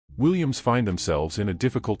Williams find themselves in a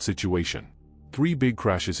difficult situation. 3 big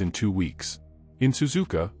crashes in 2 weeks. In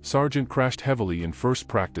Suzuka, Sargent crashed heavily in first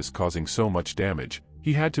practice, causing so much damage,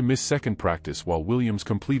 he had to miss second practice while Williams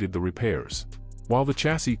completed the repairs. While the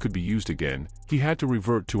chassis could be used again, he had to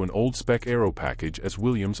revert to an old spec aero package as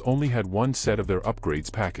Williams only had one set of their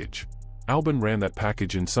upgrades package. Albon ran that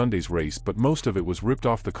package in Sunday's race, but most of it was ripped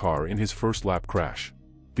off the car in his first lap crash.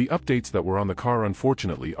 The updates that were on the car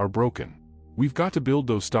unfortunately are broken. "We've got to build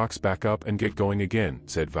those stocks back up and get going again,"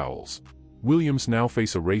 said Vowles. Williams now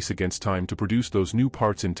face a race against time to produce those new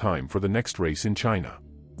parts in time for the next race in China.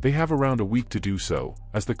 They have around a week to do so,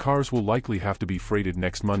 as the cars will likely have to be freighted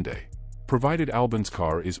next Monday. Provided Albon's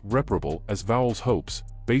car is reparable, as Vowles hopes,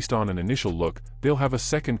 based on an initial look, they'll have a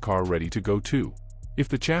second car ready to go too. If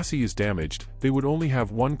the chassis is damaged, they would only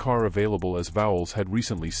have one car available, as Vowles had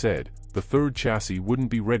recently said. The third chassis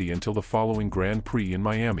wouldn't be ready until the following Grand Prix in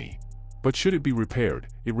Miami. But should it be repaired,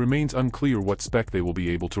 it remains unclear what spec they will be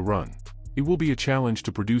able to run. It will be a challenge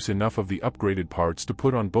to produce enough of the upgraded parts to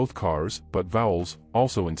put on both cars, but Vowles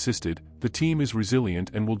also insisted, the team is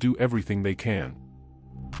resilient and will do everything they can.